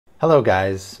Hello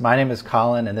guys, my name is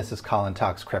Colin and this is Colin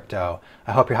Talks Crypto.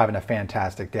 I hope you're having a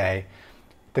fantastic day.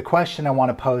 The question I want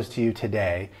to pose to you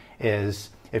today is,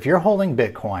 if you're holding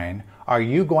Bitcoin, are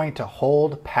you going to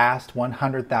hold past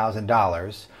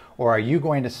 $100,000 or are you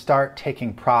going to start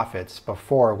taking profits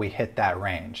before we hit that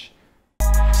range?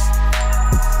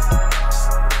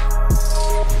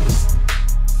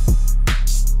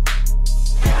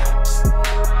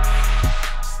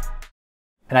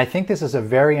 And I think this is a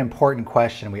very important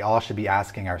question we all should be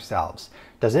asking ourselves.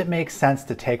 Does it make sense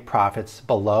to take profits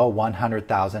below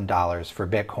 $100,000 for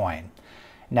Bitcoin?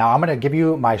 Now I'm going to give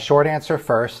you my short answer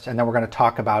first, and then we're going to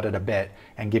talk about it a bit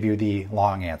and give you the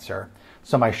long answer.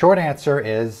 So my short answer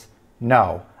is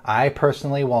no. I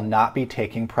personally will not be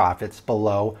taking profits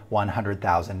below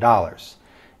 $100,000.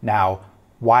 Now,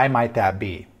 why might that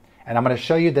be? And I'm going to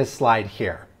show you this slide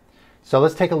here. So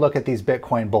let's take a look at these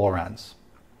Bitcoin bull runs.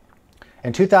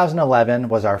 In 2011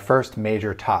 was our first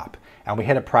major top, and we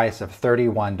hit a price of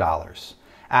 $31.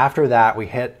 After that, we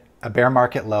hit a bear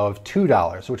market low of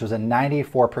 $2, which was a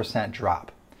 94%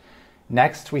 drop.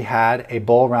 Next, we had a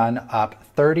bull run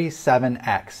up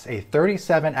 37x, a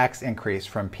 37x increase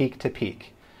from peak to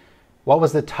peak. What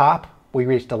was the top? We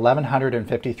reached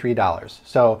 $1,153.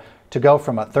 So to go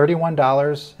from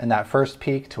 $31 in that first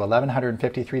peak to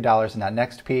 $1,153 in that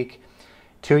next peak,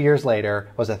 2 years later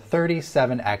was a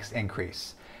 37x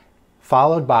increase,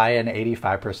 followed by an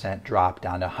 85% drop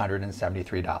down to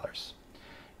 $173.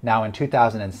 Now in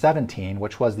 2017,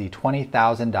 which was the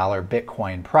 $20,000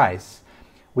 Bitcoin price,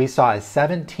 we saw a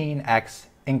 17x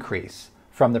increase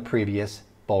from the previous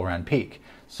bull run peak.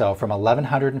 So from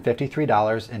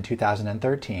 $1,153 in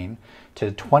 2013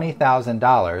 to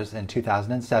 $20,000 in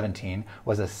 2017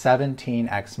 was a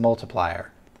 17x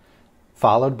multiplier,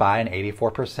 followed by an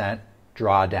 84%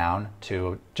 drawdown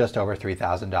to just over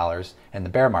 $3,000 in the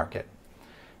bear market.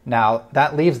 Now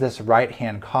that leaves this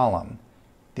right-hand column,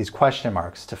 these question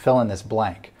marks, to fill in this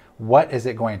blank. What is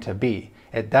it going to be?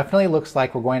 It definitely looks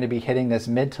like we're going to be hitting this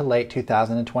mid to late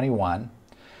 2021,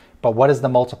 but what is the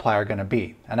multiplier going to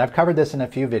be? And I've covered this in a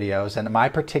few videos, and my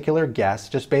particular guess,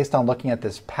 just based on looking at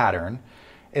this pattern,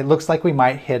 it looks like we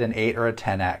might hit an 8 or a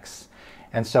 10x.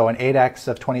 And so an 8x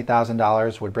of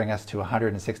 $20,000 would bring us to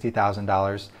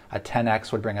 $160,000. A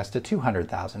 10x would bring us to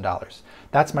 $200,000.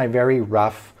 That's my very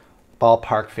rough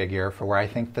ballpark figure for where I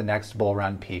think the next bull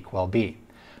run peak will be.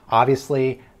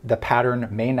 Obviously, the pattern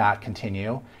may not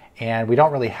continue, and we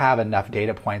don't really have enough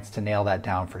data points to nail that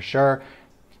down for sure.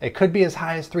 It could be as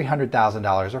high as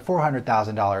 $300,000 or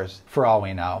 $400,000 for all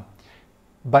we know.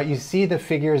 But you see the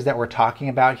figures that we're talking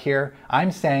about here?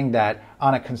 I'm saying that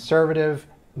on a conservative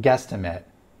guesstimate,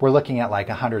 we're looking at like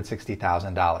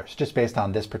 $160,000 just based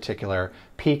on this particular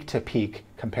peak to peak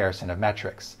comparison of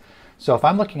metrics. So if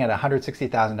I'm looking at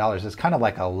 $160,000, it's kind of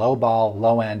like a low ball,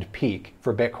 low end peak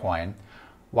for Bitcoin.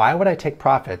 Why would I take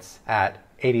profits at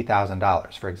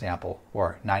 $80,000, for example,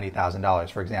 or $90,000,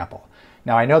 for example?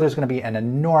 Now I know there's going to be an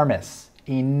enormous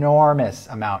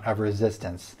amount of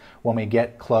resistance when we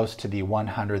get close to the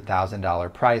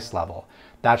 $100,000 price level.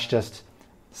 That's just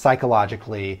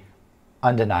psychologically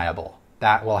undeniable.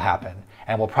 That will happen,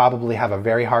 and we'll probably have a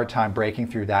very hard time breaking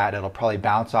through that. It'll probably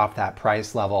bounce off that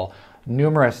price level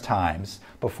numerous times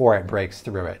before it breaks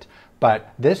through it.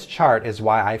 But this chart is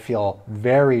why I feel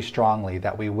very strongly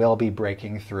that we will be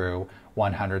breaking through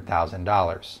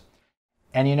 $100,000.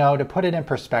 And you know, to put it in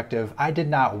perspective, I did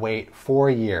not wait 4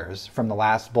 years from the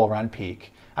last bull run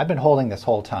peak. I've been holding this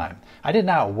whole time. I did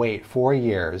not wait 4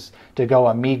 years to go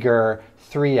a meager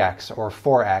 3x or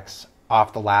 4x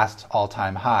off the last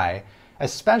all-time high,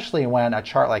 especially when a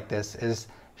chart like this is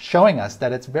showing us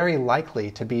that it's very likely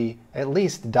to be at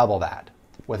least double that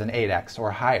with an 8x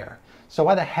or higher. So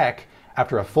why the heck,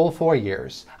 after a full 4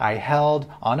 years, I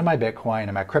held onto my Bitcoin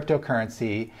and my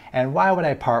cryptocurrency, and why would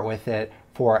I part with it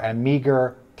for a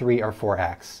meager 3 or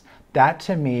 4x? That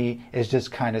to me is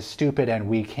just kind of stupid and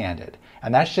weak-handed.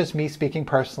 And that's just me speaking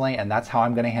personally, and that's how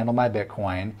I'm going to handle my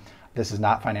Bitcoin. This is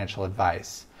not financial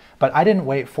advice. But I didn't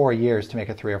wait 4 years to make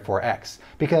a 3 or 4x,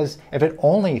 because if it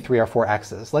only 3 or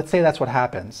 4x's, let's say that's what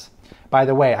happens. By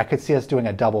the way, I could see us doing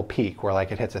a double peak where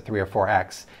like it hits a 3 or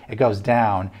 4x, it goes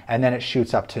down, and then it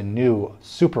shoots up to new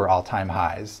super all-time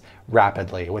highs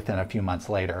rapidly within a few months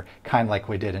later, kind of like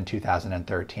we did in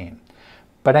 2013.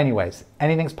 But anyways,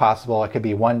 anything's possible. It could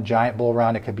be one giant bull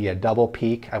run, it could be a double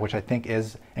peak, which I think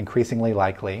is increasingly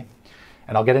likely.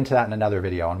 And I'll get into that in another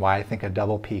video on why I think a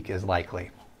double peak is likely.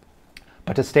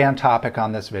 But to stay on topic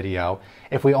on this video,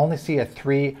 if we only see a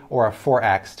 3 or a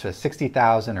 4x to a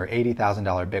 $60,000 or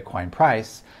 $80,000 Bitcoin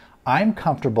price, I'm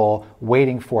comfortable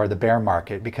waiting for the bear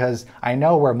market because I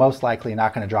know we're most likely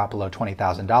not going to drop below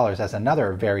 $20,000 as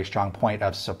another very strong point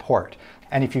of support.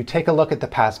 And if you take a look at the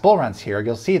past bull runs here,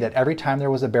 you'll see that every time there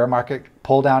was a bear market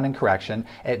pull down and correction,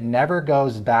 it never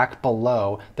goes back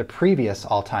below the previous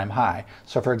all-time high.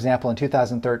 So for example, in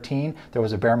 2013, there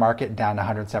was a bear market down to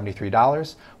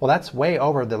 $173. Well, that's way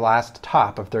over the last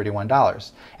top of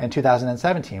 $31. In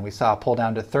 2017, we saw a pull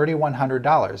down to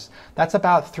 $3,100. That's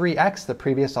about 3x the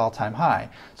previous all-time high.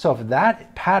 So if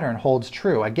that pattern holds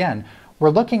true, again, we're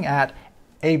looking at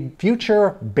a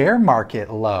future bear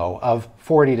market low of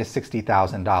 $40,000 to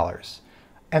 $60,000.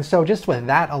 And so just with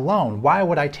that alone, why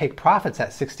would I take profits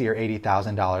at $60,000 or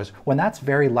 $80,000 when that's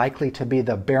very likely to be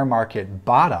the bear market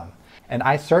bottom? And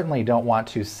I certainly don't want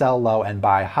to sell low and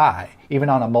buy high, even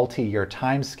on a multi-year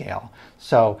time scale.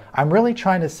 So I'm really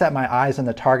trying to set my eyes on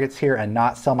the targets here and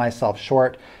not sell myself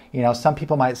short. You know, some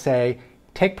people might say,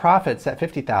 take profits at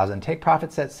 50,000, take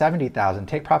profits at 70,000,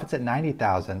 take profits at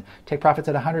 90,000, take profits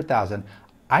at 100,000.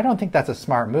 I don't think that's a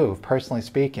smart move, personally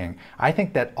speaking. I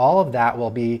think that all of that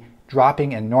will be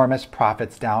dropping enormous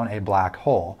profits down a black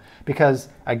hole. Because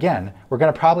again, we're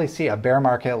going to probably see a bear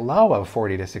market low of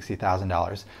 $40,000 to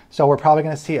 $60,000. So we're probably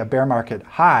going to see a bear market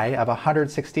high of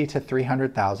 $160,000 to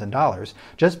 $300,000,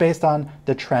 just based on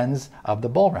the trends of the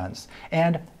bull runs.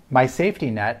 And my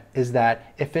safety net is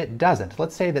that if it doesn't,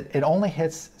 let's say that it only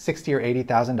hits $60,000 or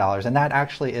 $80,000, and that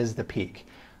actually is the peak,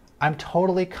 I'm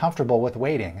totally comfortable with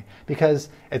waiting because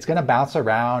it's going to bounce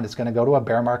around. It's going to go to a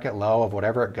bear market low of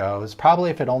whatever it goes. Probably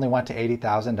if it only went to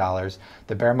 $80,000,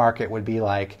 the bear market would be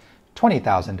like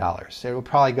 $20,000. It would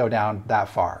probably go down that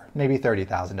far, maybe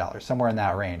 $30,000, somewhere in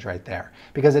that range right there,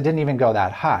 because it didn't even go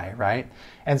that high, right?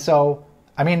 And so,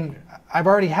 I mean, I've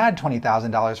already had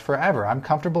 $20,000 forever. I'm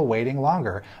comfortable waiting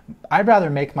longer. I'd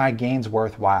rather make my gains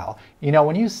worthwhile. You know,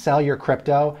 when you sell your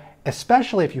crypto,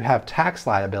 especially if you have tax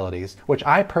liabilities, which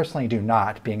I personally do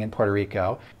not, being in Puerto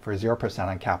Rico, for 0%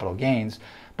 on capital gains,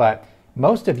 but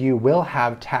most of you will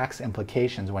have tax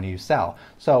implications when you sell.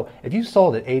 So if you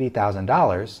sold at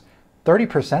 $80,000,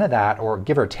 30% of that, or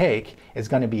give or take, is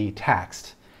going to be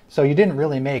taxed. So you didn't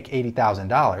really make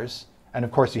 $80,000. And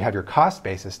of course you have your cost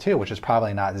basis too, which is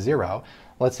probably not zero.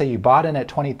 Let's say you bought in at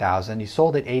 20,000, you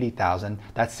sold at 80,000,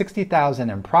 that's 60,000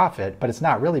 in profit, but it's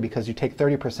not really because you take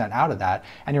 30% out of that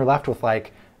and you're left with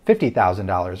like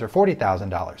 $50,000 or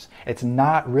 $40,000. It's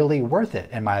not really worth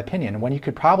it, in my opinion, when you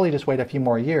could probably just wait a few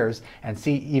more years and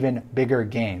see even bigger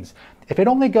gains. If it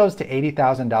only goes to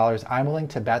 $80,000, I'm willing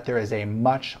to bet there is a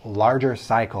much larger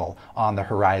cycle on the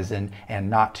horizon and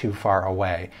not too far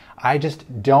away. I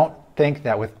just don't think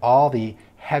that with all the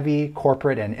heavy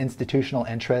corporate and institutional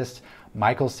interests,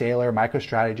 Michael Saylor,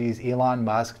 MicroStrategies, Elon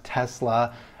Musk,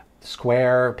 Tesla,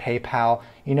 Square, PayPal,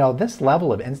 you know, this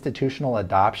level of institutional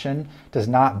adoption does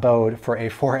not bode for a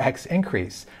 4x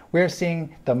increase. We're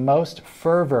seeing the most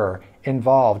fervor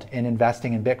involved in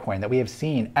investing in Bitcoin that we have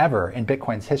seen ever in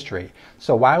Bitcoin's history.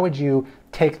 So why would you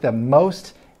take the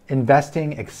most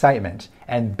investing excitement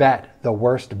and bet the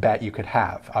worst bet you could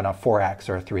have on a 4x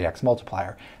or a 3x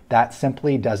multiplier? That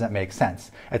simply doesn't make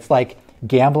sense. It's like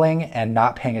gambling and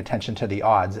not paying attention to the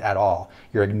odds at all.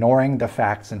 You're ignoring the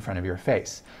facts in front of your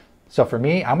face. So for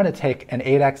me, I'm going to take an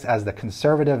 8x as the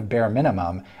conservative bare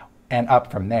minimum and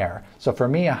up from there. So for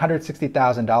me,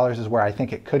 $160,000 is where I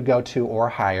think it could go to or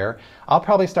higher. I'll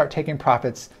probably start taking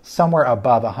profits somewhere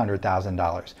above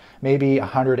 $100,000, maybe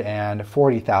 $140,000,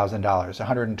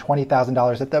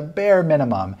 $120,000 at the bare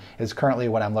minimum is currently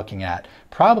what I'm looking at.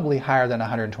 Probably higher than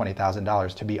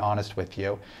 $120,000 to be honest with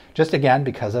you. Just again,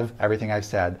 because of everything I've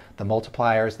said, the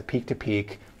multipliers, the peak to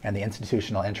peak, and the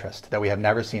institutional interest, that we have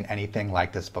never seen anything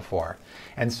like this before.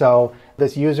 And so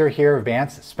this user here,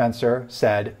 Vance Spencer,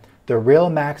 said, the real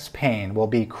max pain will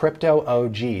be crypto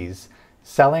OGs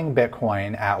selling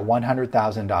Bitcoin at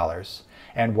 $100,000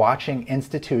 and watching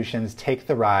institutions take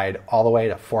the ride all the way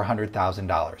to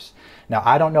 $400,000. Now,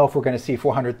 I don't know if we're going to see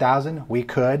 400,000. We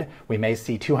could. We may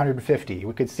see 250.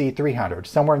 We could see 300,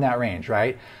 somewhere in that range,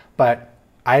 right? But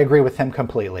I agree with him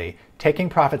completely. Taking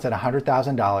profits at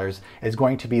 $100,000 is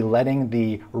going to be letting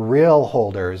the real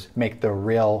holders make the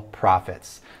real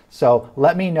profits. So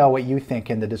let me know what you think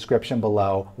in the description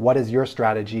below. What is your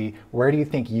strategy? Where do you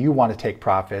think you want to take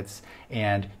profits?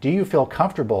 And do you feel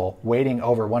comfortable waiting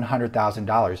over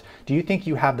 $100,000? Do you think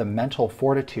you have the mental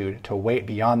fortitude to wait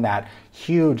beyond that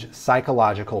huge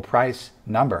psychological price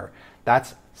number?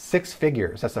 That's 6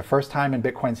 figures. That's the first time in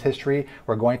Bitcoin's history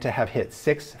we're going to have hit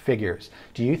 6 figures.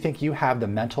 Do you think you have the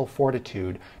mental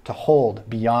fortitude to hold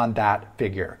beyond that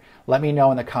figure? Let me know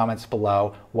in the comments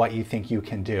below what you think you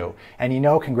can do. And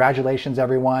congratulations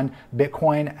everyone.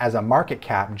 Bitcoin as a market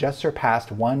cap just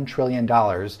surpassed $1 trillion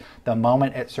the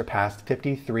moment it surpassed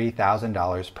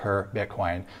 $53,000 per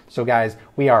Bitcoin. So guys,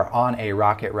 we are on a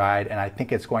rocket ride, and I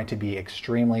think it's going to be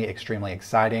extremely, extremely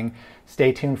exciting.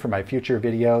 Stay tuned for my future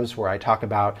videos where I talk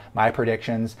about my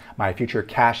predictions, my future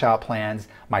cash out plans,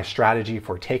 my strategy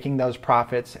for taking those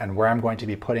profits and where I'm going to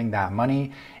be putting that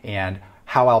money, and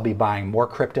how I'll be buying more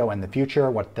crypto in the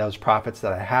future, what those profits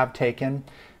that I have taken.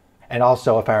 And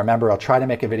also, if I remember, I'll try to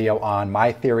make a video on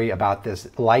my theory about this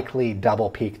likely double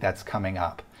peak that's coming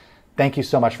up. Thank you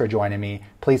so much for joining me.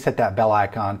 Please hit that bell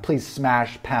icon. Please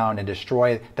smash, pound, and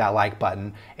destroy that like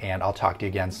button, and I'll talk to you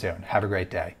again soon. Have a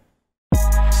great day.